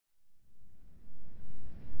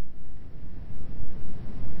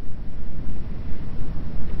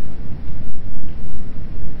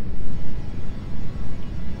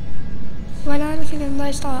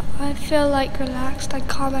night star, I feel like relaxed and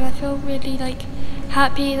calm, and I feel really like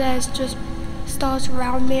happy. There's just stars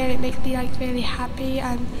around me, and it makes me like really happy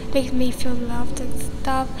and makes me feel loved and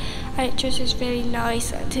stuff. And it just is really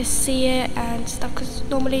nice to see it and stuff, because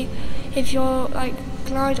normally if you're like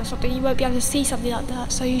blind or something, you won't be able to see something like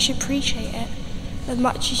that, so you should appreciate it as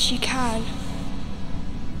much as you can.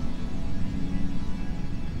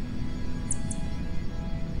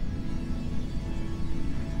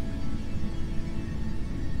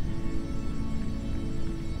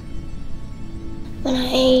 When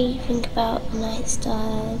I think about night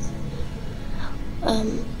stars,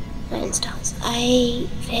 I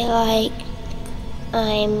feel like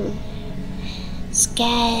I'm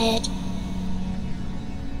scared.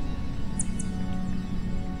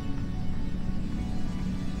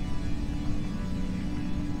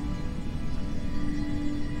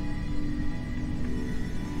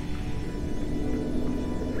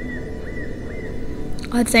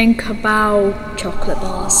 I think about chocolate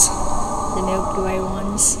bars, the Milky Way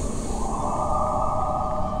ones.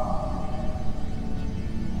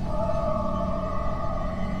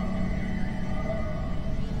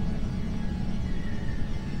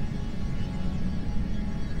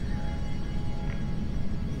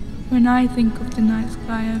 When I think of the night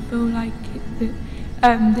sky, I feel like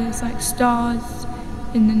there's like stars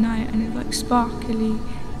in the night, and it's like sparkly,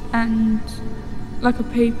 and like a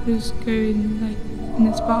paper's going like in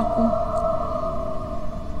the sparkle.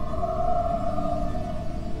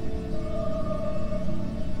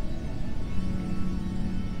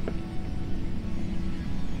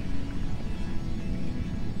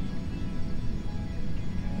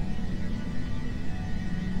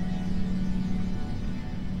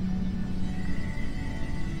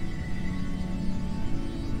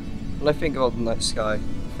 When I think about the night sky,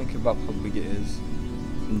 I think about how big it is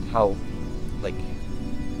and how like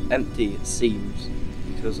empty it seems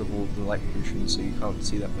because of all the light pollution, so you can't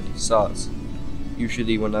see that many stars.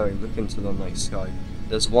 Usually when I look into the night sky,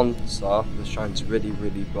 there's one star that shines really,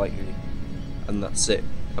 really brightly, and that's it.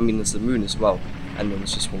 I mean, there's the moon as well, and then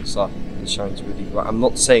there's just one star that shines really bright. I'm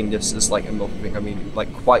not saying this as like another thing, I mean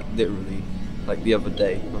like quite literally, like the other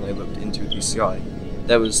day when I looked into the sky,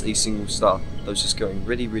 there was a single star that was just going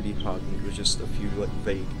really, really hard, and it was just a few like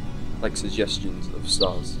vague like suggestions of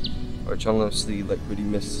stars, which I honestly like really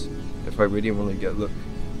miss. If I really want to get a look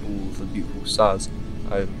at all of the beautiful stars,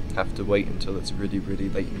 I have to wait until it's really, really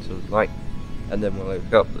late into the night, and then when I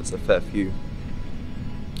look up, there's a fair few.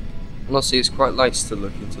 Honestly, it's quite nice to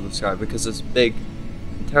look into the sky because as big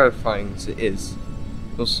and terrifying as it is,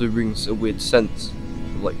 it also brings a weird sense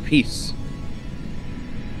of like peace.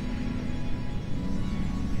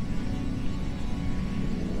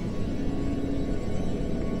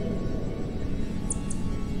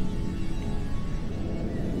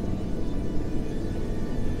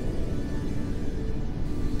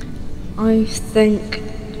 I think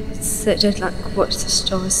that just like watch the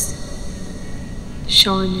stars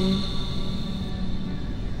shining.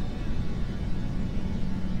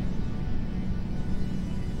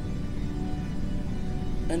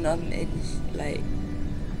 And I'm in like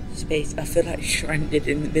space, I feel like stranded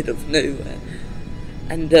in the middle of nowhere,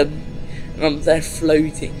 and I'm there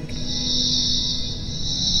floating.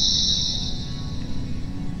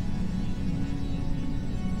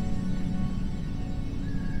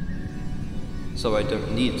 So I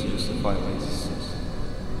don't need to justify my existence,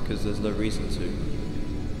 because there's no reason to.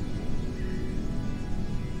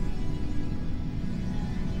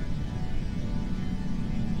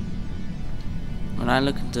 When I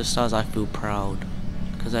look into the stars, I feel proud,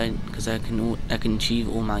 because I can achieve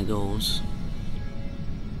all my goals.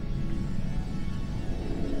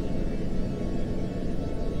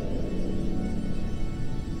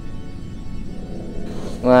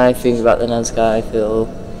 When I think about the night sky, I feel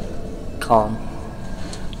calm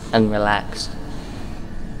and relaxed.